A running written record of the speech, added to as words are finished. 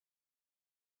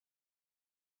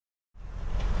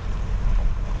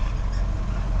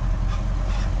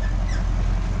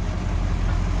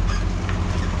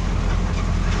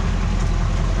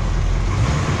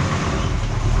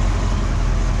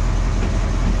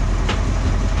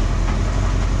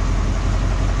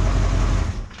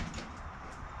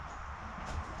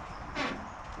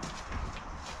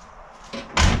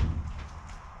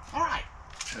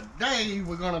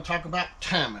we're going to talk about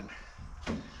timing.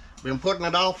 Been putting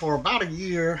it off for about a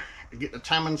year to get the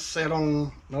timing set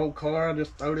on the old car. I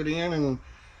just throwed it in and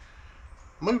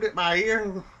moved it by ear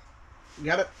and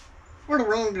got it where to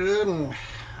run good, and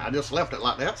I just left it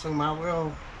like that, so might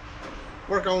well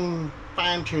work on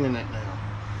fine-tuning it now.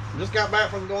 Just got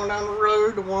back from going down the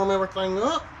road to warm everything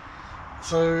up,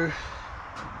 so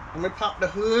let me pop the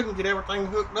hood and get everything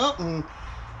hooked up, and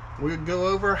we'll go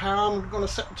over how I'm going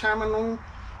to set the timing on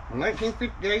the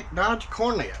 1958 Dodge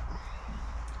Cornet.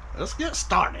 Let's get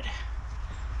started.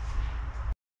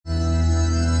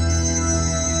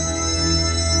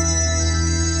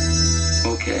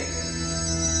 Okay.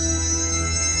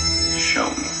 Show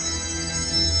me.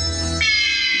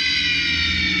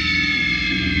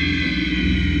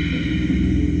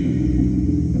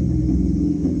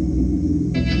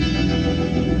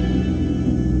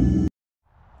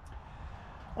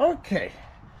 Okay.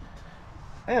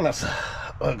 And that's an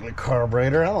ugly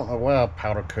carburetor. I don't know why I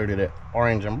powder coated it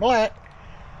orange and black.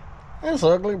 It's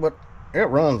ugly, but it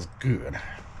runs good.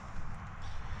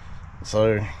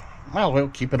 So, might as well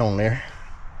keep it on there.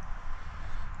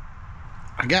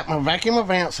 I got my vacuum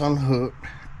advance unhooked,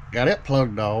 got it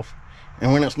plugged off,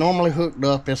 and when it's normally hooked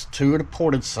up, it's to the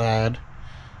ported side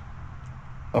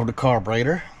of the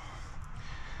carburetor.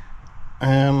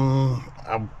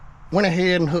 I went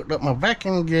ahead and hooked up my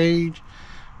vacuum gauge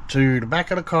to the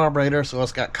back of the carburetor, so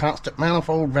it's got constant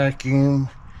manifold vacuum.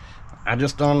 I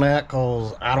just done that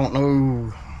because I don't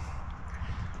know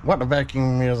what the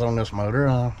vacuum is on this motor.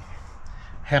 I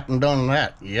haven't done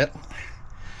that yet.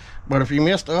 But if you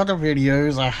missed other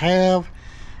videos, I have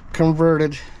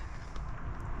converted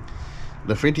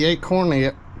the 58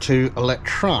 Cornet to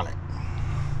electronic.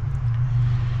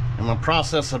 In my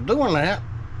process of doing that,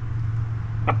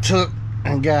 I took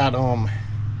and got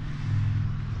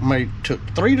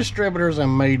took 3 distributors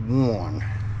and made one.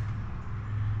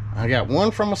 I got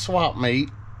one from a swap meet,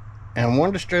 and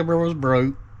one distributor was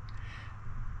broke,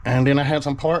 and then I had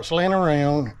some parts laying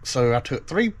around, so I took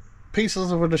 3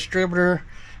 pieces of a distributor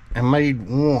and made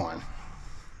one.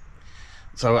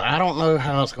 So I don't know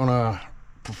how it's gonna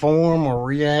perform or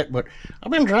react, but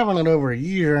I've been driving it over a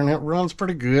year and it runs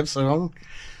pretty good, so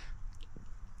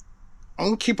I'm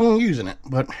gonna keep on using it.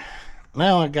 But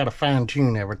now I gotta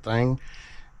fine-tune everything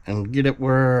and get it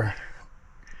where,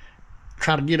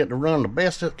 try to get it to run the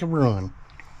best it can run.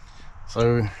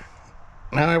 So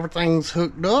now everything's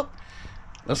hooked up.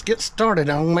 Let's get started.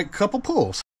 I'm gonna make a couple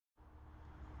pulls.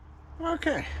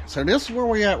 Okay, so this is where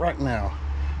we at right now.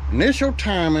 Initial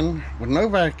timing with no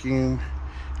vacuum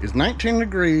is 19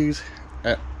 degrees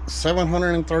at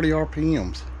 730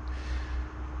 RPMs.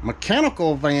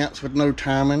 Mechanical advance with no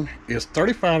timing is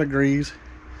 35 degrees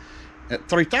at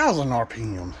 3000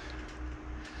 RPMs.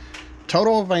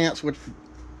 Total advance with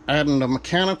adding the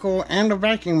mechanical and the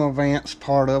vacuum advance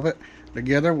part of it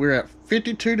together, we're at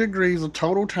 52 degrees of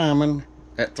total timing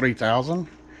at 3000.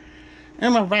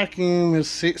 And my vacuum is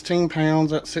 16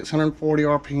 pounds at 640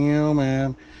 RPM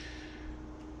and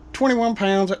 21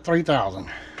 pounds at 3000.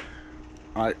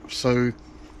 Alright, so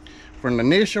from the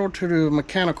initial to the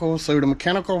mechanical, so the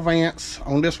mechanical advance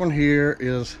on this one here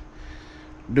is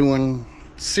doing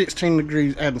 16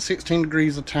 degrees, adding 16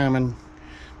 degrees of timing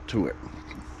to it.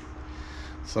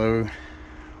 So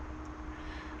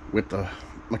with the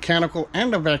mechanical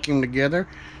and the vacuum together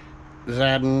is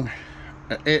adding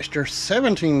an extra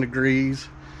 17 degrees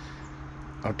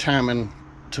of timing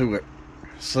to it.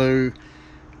 So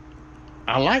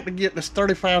I like to get this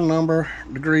 35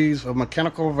 degrees of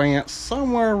mechanical advance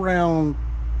somewhere around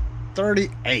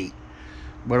 38,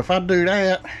 but if I do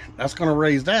that, that's going to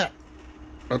raise that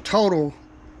a total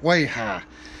way high.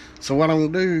 So what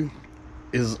I'm going to do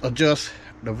is adjust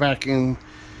the vacuum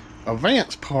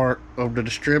advance part of the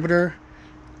distributor,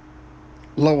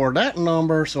 lower that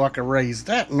number so I can raise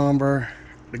that number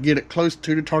to get it close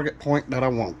to the target point that I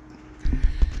want.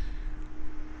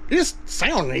 This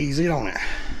sounds easy, don't it?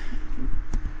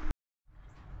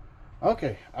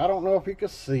 Okay, I don't know if you can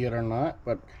see it or not,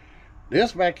 but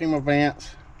this vacuum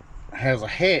advance has a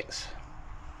hex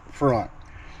front.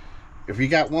 If you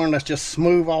got one that's just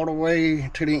smooth all the way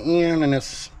to the end and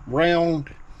it's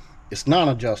round, it's not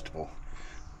adjustable.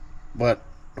 But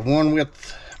the one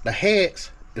with the hex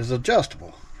is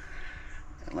adjustable.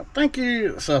 And I think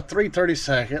it's a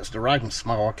 3/32. The writing's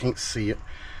small, I can't see it.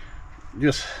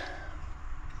 Just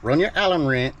run your Allen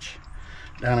wrench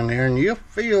down in there and you'll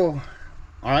feel,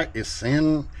 alright, it's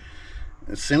in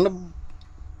the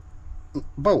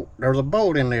bolt. There's a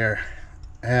bolt in there,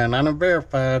 and I done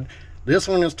verified this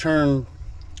one is turned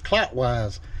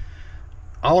clockwise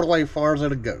all the way as far as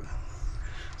it'll go.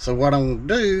 So what I'm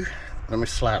gonna do Let me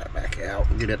slide it back out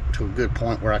and get it to a good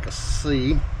point where I can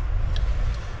see.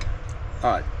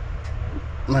 Alright,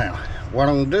 now what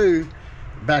I'm going to do,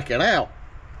 back it out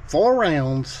 4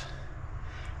 rounds,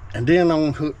 and then I'm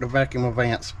going to hook the vacuum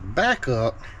advance back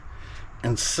up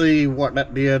and see what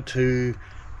that did to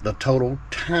the total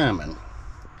timing.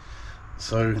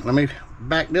 So let me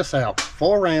back this out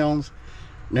 4 rounds,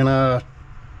 then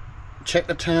check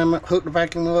the time, hook the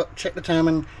vacuum up, check the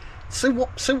timing, see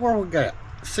where we got,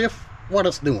 see what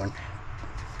it's doing.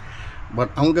 But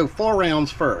I'm gonna go 4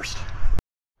 rounds first.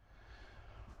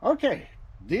 Okay,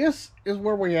 this is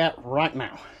where we're at right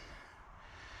now.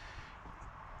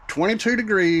 22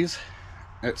 degrees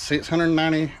at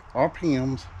 690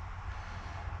 RPMs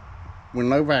with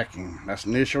no vacuum. That's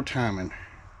initial timing.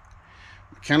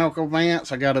 Mechanical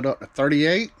advance, I got it up to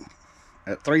 38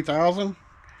 at 3000.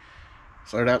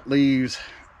 So that leaves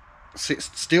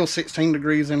still 16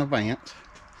 degrees in advance.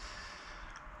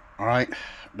 Alright,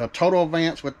 the total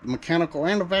advance with the mechanical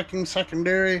and the vacuum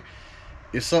secondary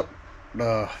is up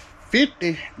to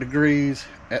 50 degrees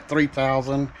at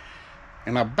 3000.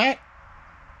 And I backed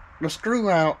the screw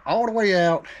out all the way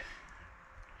out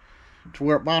to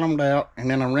where it bottomed out, and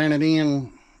then I ran it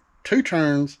in 2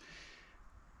 turns,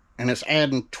 and it's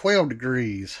adding 12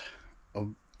 degrees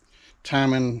of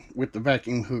timing with the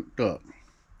vacuum hooked up.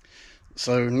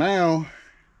 So now,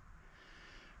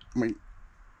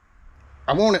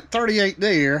 I want it 38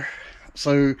 there,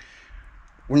 so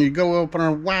when you go open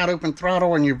a wide open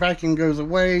throttle and your vacuum goes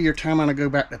away, your timing will go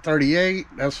back to 38.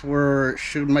 That's where it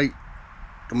should make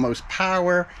the most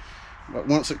power. But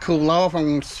once it cools off, I'm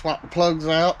going to swap the plugs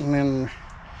out and then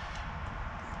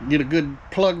get a good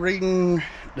plug reading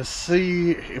to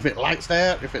see if it likes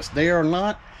that, if it's there or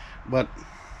not. But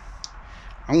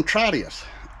I'm going to try this.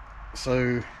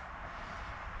 So,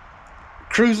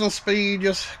 cruising speed,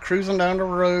 just cruising down the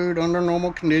road under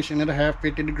normal condition, it'll have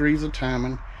 50 degrees of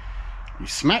timing. You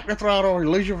smack the throttle, you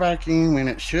lose your vacuum, and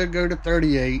it should go to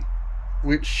 38,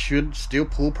 which should still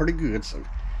pull pretty good. So,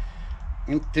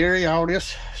 in theory, all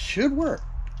this should work.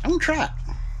 I'm gonna try it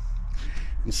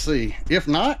and see. If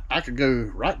not, I could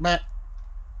go right back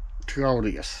to all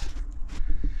this.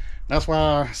 That's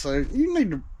why I say you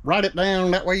need to write it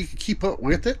down, that way you can keep up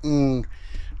with it and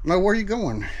know where you're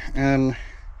going. And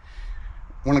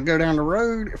when I go down the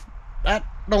road, if that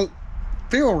don't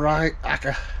feel right,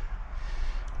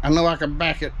 I know I can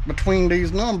back it between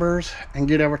these numbers and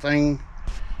get everything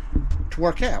to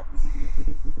work out.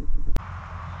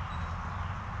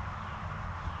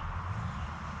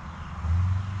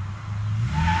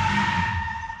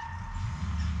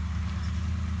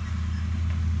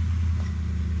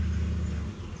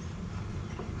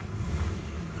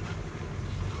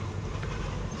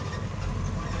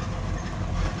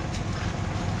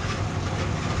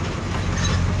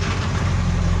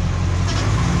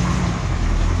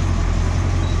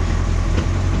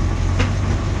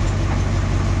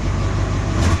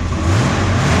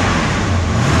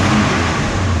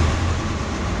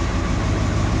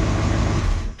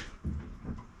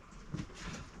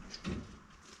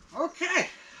 Okay,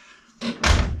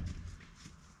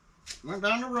 went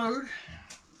down the road,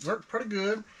 worked pretty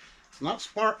good. It's not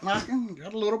spark knocking,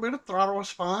 got a little bit of throttle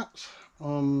response.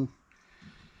 Even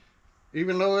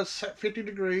though it's at 50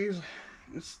 degrees,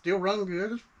 it's still running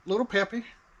good. It's a little peppy.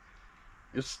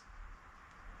 It's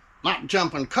not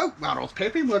jumping Coke bottles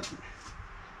peppy, but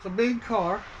it's a big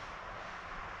car.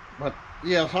 But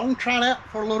yeah, so I'm gonna try that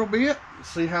for a little bit,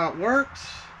 see how it works.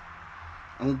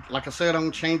 And like I said, I'm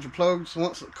going to change the plugs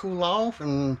once it cool off,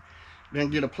 and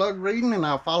then get a plug reading, and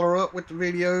I'll follow up with the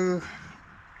video.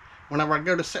 Whenever I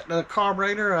go to set the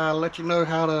carburetor, I'll let you know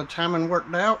how the timing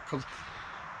worked out, because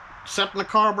setting the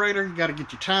carburetor, you got to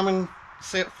get your timing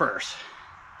set first,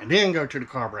 and then go to the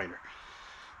carburetor.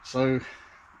 So,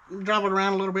 drive it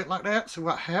around a little bit like that, see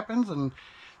what happens, and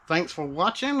thanks for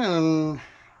watching, and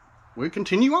we'll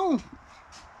continue on.